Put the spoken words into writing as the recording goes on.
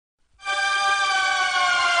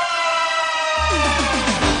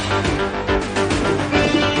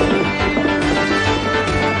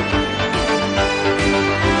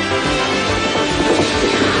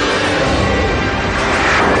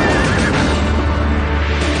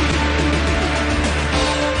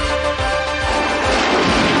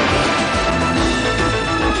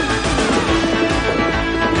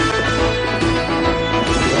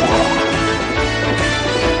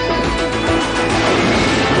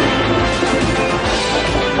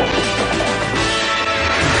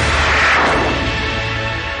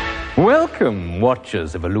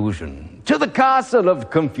watchers of illusion, to the castle of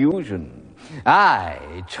confusion.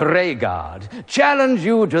 I, Tregard, challenge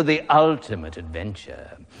you to the ultimate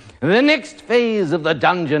adventure. The next phase of the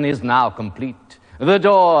dungeon is now complete. The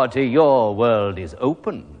door to your world is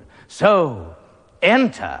open. So,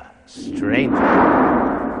 enter, stranger.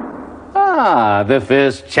 Ah, the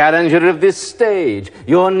first challenger of this stage.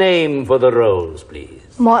 Your name for the rolls,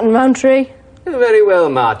 please. Martin Roundtree. Very well,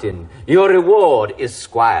 Martin. Your reward is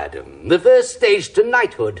squiredom, the first stage to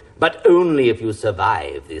knighthood, but only if you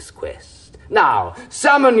survive this quest. Now,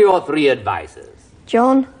 summon your 3 advisors.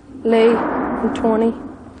 John, Lee, and Tony.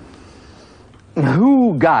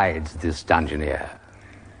 Who guides this dungeoneer?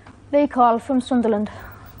 Lee Carl from Sunderland.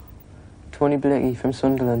 Tony Blakey from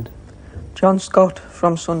Sunderland. John Scott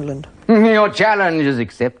from Sunderland. Your challenge is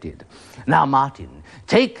accepted. Now, Martin,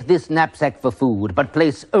 take this knapsack for food, but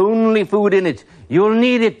place only food in it. You'll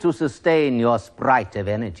need it to sustain your sprite of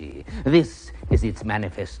energy. This is its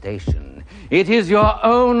manifestation. It is your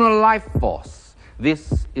own life force.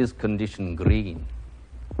 This is condition green.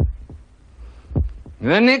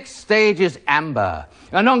 The next stage is amber,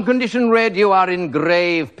 and on condition red you are in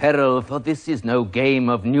grave peril, for this is no game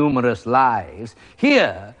of numerous lives.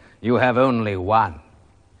 Here you have only one.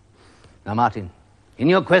 Now, Martin, in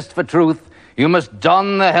your quest for truth, you must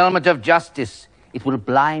don the helmet of justice. It will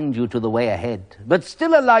blind you to the way ahead, but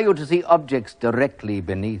still allow you to see objects directly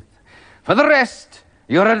beneath. For the rest,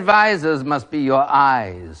 your advisors must be your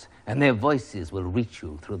eyes, and their voices will reach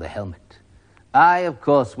you through the helmet. I, of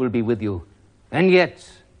course, will be with you, and yet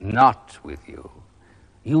not with you.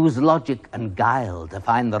 Use logic and guile to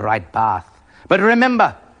find the right path. But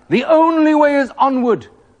remember, the only way is onward.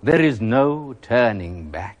 There is no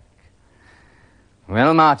turning back.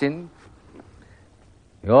 Well, Martin,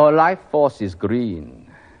 your life force is green,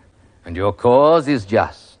 and your cause is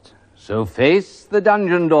just. So face the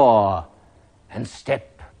dungeon door and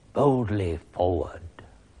step boldly forward.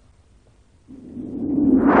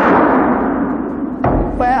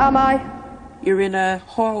 Where am I? You're in a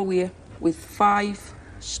hallway with 5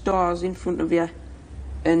 stars in front of you,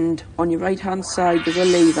 and on your right-hand side there's a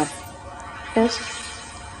lever. Yes.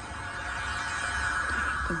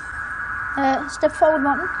 Step forward,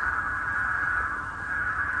 Martin.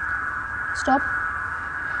 Stop.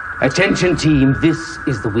 Attention, team, this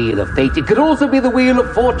is the Wheel of Fate. It could also be the Wheel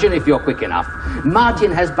of Fortune if you're quick enough.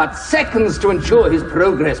 Martin has but seconds to ensure his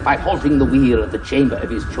progress by halting the wheel at the chamber of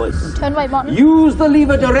his choice. Turn right, Martin. Use the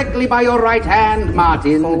lever directly by your right hand,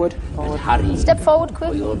 Martin. Forward. And hurry. Step forward,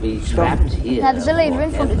 quick. Or you'll be trapped here. Now, there's a lever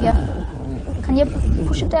in front of you. Can you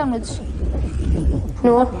push it downwards?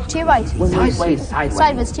 No. To your right. Sideways.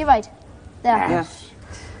 Sideways, to your right. There. Yes.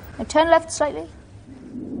 Now, turn left slightly.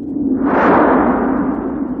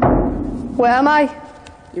 Where am I?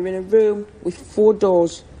 You're in a room with 4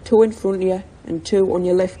 doors, 2 in front of you and 2 on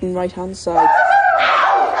your left and right hand side.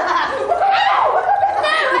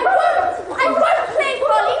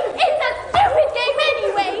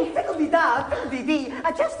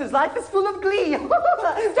 Chester's life is full of glee. Stop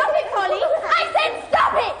it, Polly! I said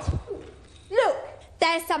stop it! Look,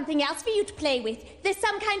 there's something else for you to play with. There's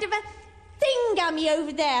some kind of a thingummy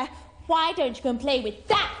over there. Why don't you go and play with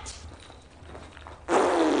that?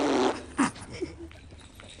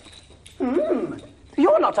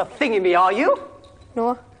 You're not a thingamy, are you?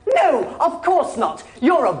 No. No, of course not.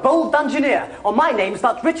 You're a bold dungeoneer, or my name's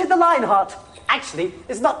not Richard the Lionheart. Actually,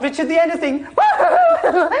 it's not Richard the anything.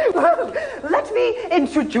 Let me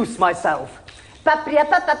introduce myself.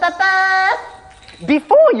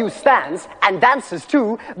 Before you stands, and dances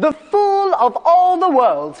too, the fool of all the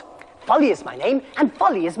world. Folly is my name, and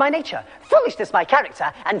folly is my nature. Foolishness my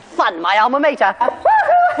character, and fun my alma mater.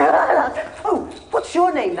 Oh, what's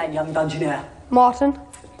your name then, young dungeoneer? Martin.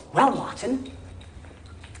 Well, Martin,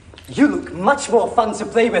 you look much more fun to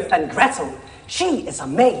play with than Gretel. She is a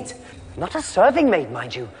maid. Not a serving maid,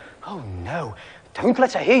 mind you. Oh, no. Don't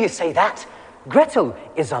let her hear you say that. Gretel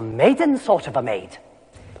is a maiden sort of a maid.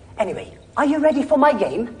 Anyway, are you ready for my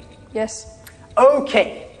game? Yes.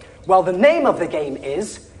 Okay. Well, the name of the game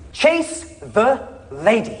is Chase the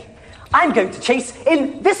Lady. I'm going to chase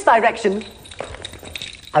in this direction.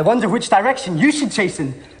 I wonder which direction you should chase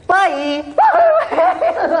in. Bye!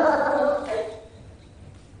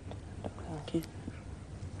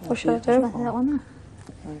 What should I do? That one there.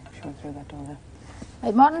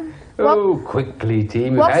 Right, Martin. Oh, quickly,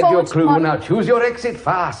 team. You've Walk had your forward, clue. Martin. Now choose your exit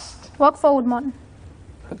fast. Walk forward, Martin.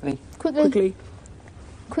 Quickly. Quickly.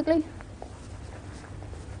 Quickly.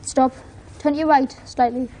 Stop. Turn to your right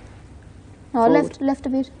slightly. No, Forward. left a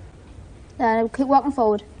bit. There, keep walking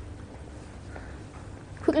forward.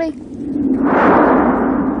 Quickly.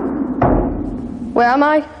 Where am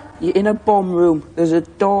I? You're in a bomb room. There's a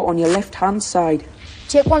door on your left-hand side.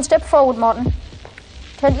 Take one step forward, Martin.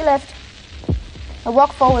 Turn to your left. Now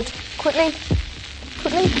walk forward. Quickly.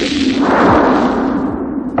 Quickly.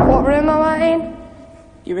 What room am I in?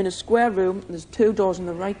 You're in a square room, and there's 2 doors in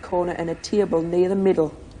the right corner and a table near the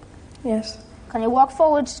middle. Yes. Can you walk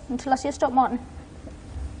forward until I say stop, Martin?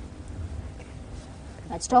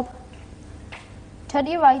 Right, stop. Turn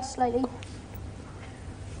to your right slightly.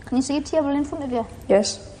 Can you see a table in front of you?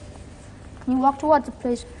 Yes. Can you walk towards it,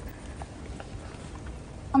 please?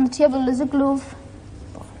 On the table is a glove,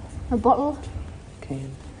 a bottle.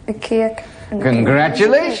 A cake.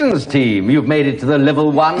 Congratulations, team. You've made it to the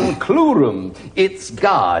level 1 clue room. It's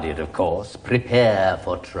guarded, of course. Prepare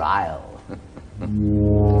for trial.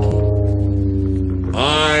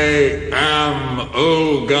 I am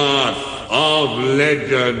Olgarth of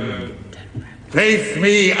legend. Face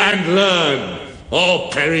me and learn, or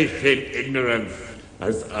perish in ignorance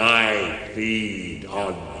as I feed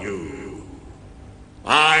on you.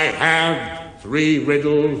 I have 3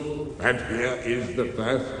 riddles, and here is the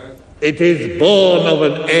first. It is born of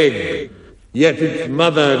an egg, yet its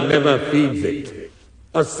mother never feeds it.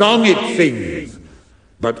 A song it sings,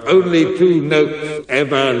 but only 2 notes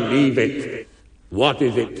ever leave it. What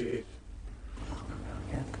is it?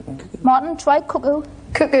 Martin, try cuckoo.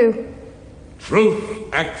 Cuckoo.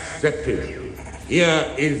 Truth accepted. Here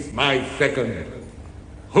is my second.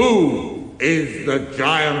 Who is the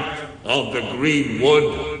giant of the green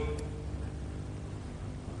wood?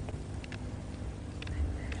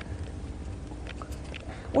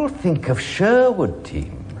 Well, think of Sherwood,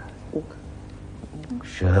 team.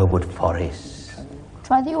 Sherwood Forest.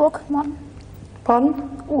 Try the oak, Martin.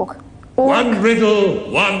 Pardon? Oak. One riddle,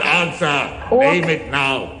 one answer. Name it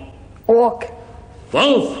now. Oak.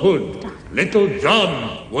 Falsehood. Little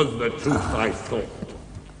John was the truth I sought.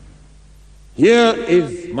 Here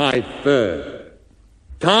is my third.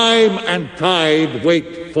 Time and tide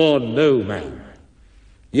wait for no man,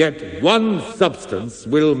 yet one substance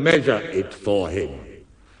will measure it for him.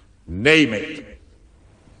 Name it.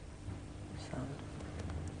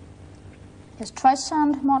 Yes, try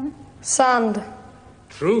sand, Martin. Sand.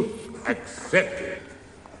 Truth accepted.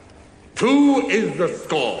 2 is the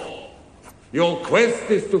score. Your quest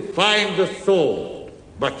is to find the sword,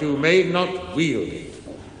 but you may not wield it.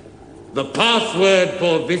 The password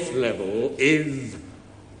for this level is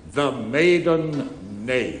the maiden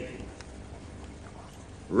name.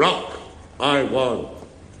 Rock I was,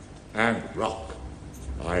 and rock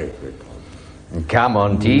I become. Come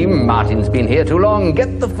on, team. Martin's been here too long.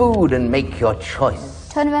 Get the food and make your choice.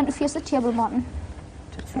 Turn around to face the table, Martin.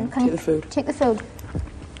 And can Take the food. Take the food.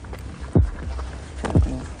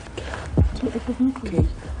 Take the food. Okay.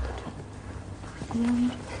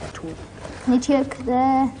 Can you take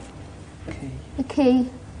the key,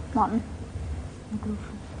 Martin? The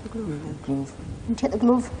glove. And take the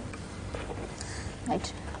glove.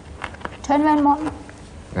 Right. Turn around, Martin.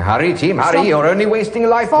 Hurry, team, hurry. Stop. You're only wasting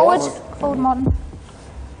life Forward. force. Forward, Martin.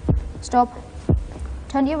 Stop.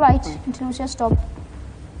 Turn to your right until we say stop.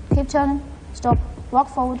 Keep turning. Stop. Walk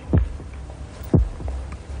forward.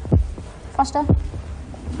 Faster.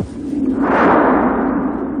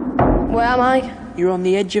 Where am I? You're on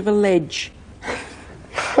the edge of a ledge.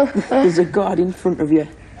 There's a guard in front of you.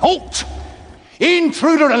 Halt!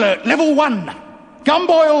 Intruder alert, level 1.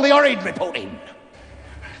 Gumboil the Orid reporting.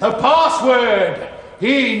 The password,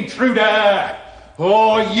 intruder,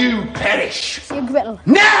 or you perish. See a Gretel.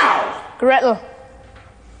 Now! Gretel.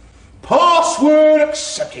 Password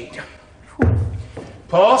accepted.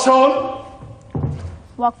 Pass on.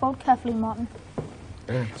 Walk forward carefully, Martin.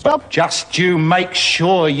 Stop. Just you make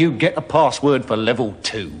sure you get a password for level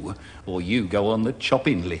 2, or you go on the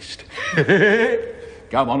chopping list.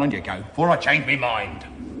 Go on you go, before I change my mind.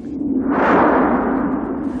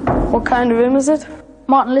 What kind of room is it?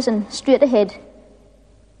 Martin, listen. Straight ahead.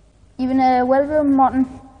 You're in a well room, Martin.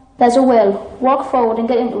 There's a well. Walk forward and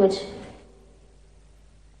get into it.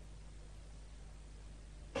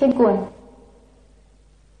 Keep going.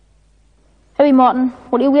 Hurry, Martin.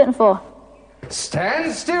 What are you waiting for?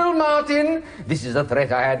 Stand still, Martin. This is a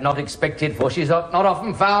threat I had not expected, for she's not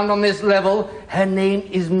often found on this level. Her name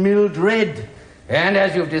is Mildred. And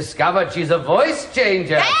as you've discovered, she's a voice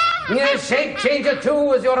changer. Yes, shape changer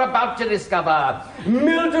too, as you're about to discover.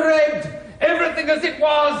 Mildred, everything as it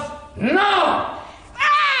was now.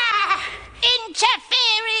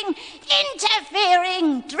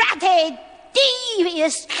 Interfering, dratted,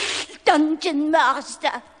 devious dungeon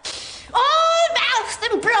master. All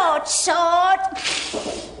mouth and broadsword.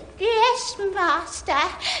 Yes, master.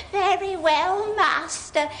 Very well,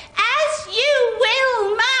 master. As you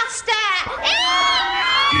will, master.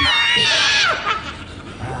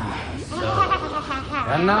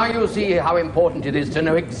 And now you see how important it is to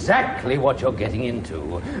know exactly what you're getting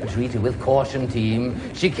into. Treat her with caution, team.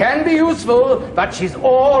 She can be useful, but she's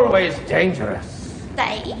always dangerous.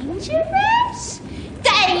 Dangerous?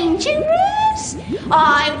 Dangerous?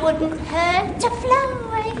 I wouldn't hurt a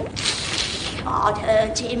fly. I'd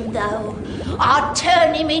hurt him, though. I'd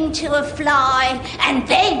turn him into a fly and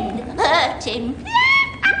then hurt him.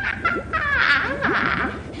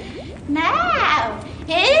 Now,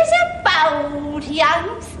 here's a bold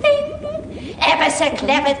young thing. Ever so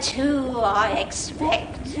clever, too, I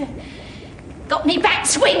expect. Got any bat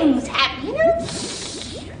swings, have you?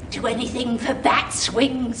 Do anything for bat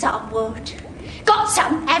swings, I would. Got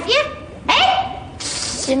some, have you?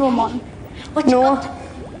 Eh? No, Martin. What you No. got?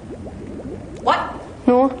 What?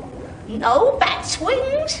 No. No bat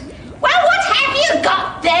swings? Well, what have you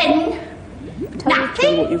got then?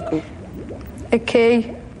 Nothing? What you've got? A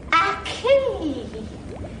key. A key.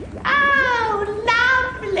 Oh,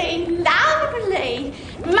 lovely, lovely.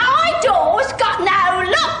 My door's got no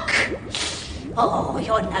lock. Oh,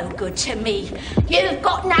 you're no good to me. You've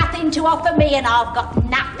got nothing to offer me and I've got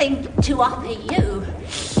nothing to offer you.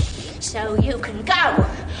 So you can go.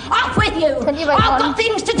 Off with you. Tell you right, I've Martin. got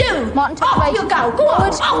things to do. Martin, tell you off right. you go. Go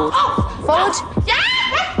on. Forward. Off. Forward.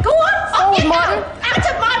 Yeah, go on. Off Forward, you Martin. go. Out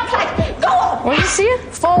of my place. Go on. What did you see?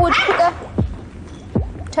 Forward, quicker.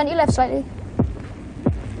 Turn to your left slightly.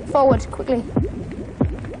 Forward, quickly.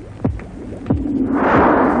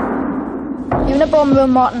 You're in a bomb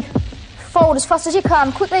room, Martin. Forward as fast as you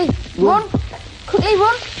can, quickly. Run. Quickly,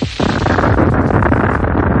 run.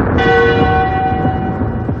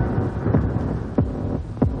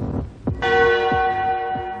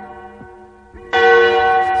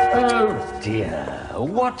 Oh dear,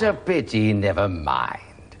 what a pity, never mind.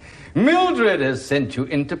 Mildred has sent you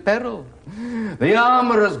into peril. The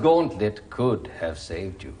armorer's gauntlet could have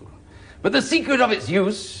saved you, but the secret of its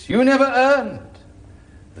use you never earned.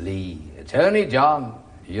 Lee, Attorney John,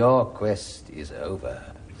 your quest is over.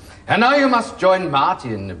 And now you must join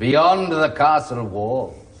Martin beyond the castle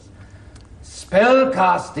walls.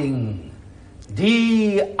 Spellcasting.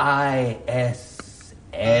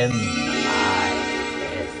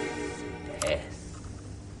 D-I-S-M-I-S-S.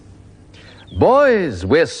 Boys,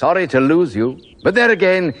 we're sorry to lose you, but there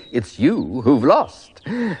again, it's you who've lost.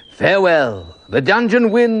 Farewell. The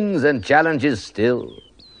dungeon wins and challenges still.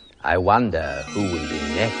 I wonder who will be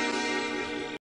next.